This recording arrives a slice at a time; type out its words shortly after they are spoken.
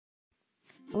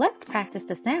Let's practice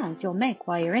the sounds you'll make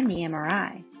while you're in the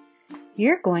MRI.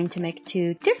 You're going to make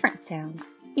 2 different sounds,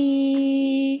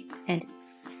 E and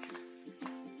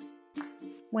S.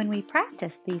 When we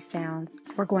practice these sounds,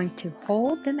 we're going to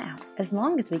hold them out as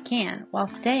long as we can while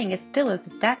staying as still as a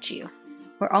statue.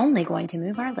 We're only going to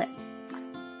move our lips.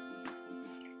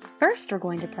 First, we're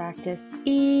going to practice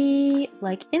E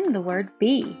like in the word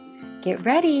bee. Get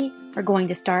ready. We're going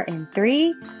to start in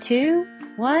 3, 2,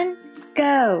 1,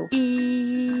 go.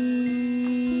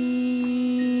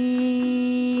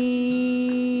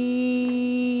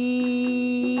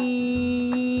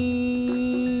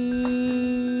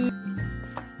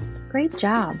 Great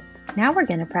job. Now we're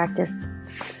going to practice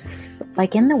S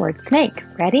like in the word snake.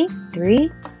 Ready?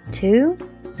 3, 2,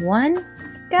 1,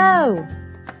 go.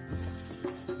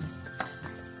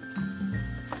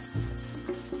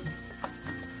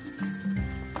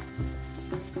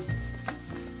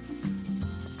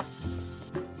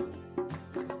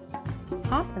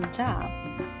 Awesome job!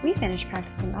 We finished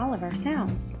practicing all of our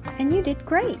sounds, and you did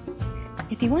great!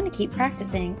 If you want to keep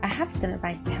practicing, I have some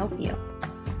advice to help you.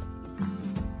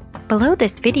 Below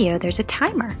this video, there's a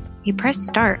timer. You press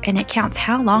start and it counts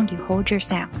how long you hold your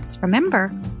sounds. Remember,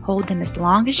 hold them as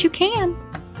long as you can.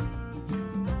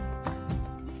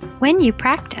 When you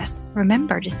practice,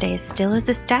 remember to stay as still as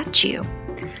a statue.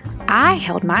 I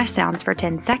held my sounds for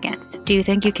 10 seconds. Do you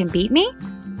think you can beat me?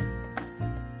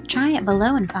 Try it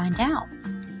below and find out.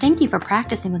 Thank you for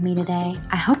practicing with me today.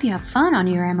 I hope you have fun on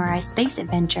your MRI space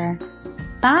adventure.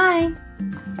 Bye!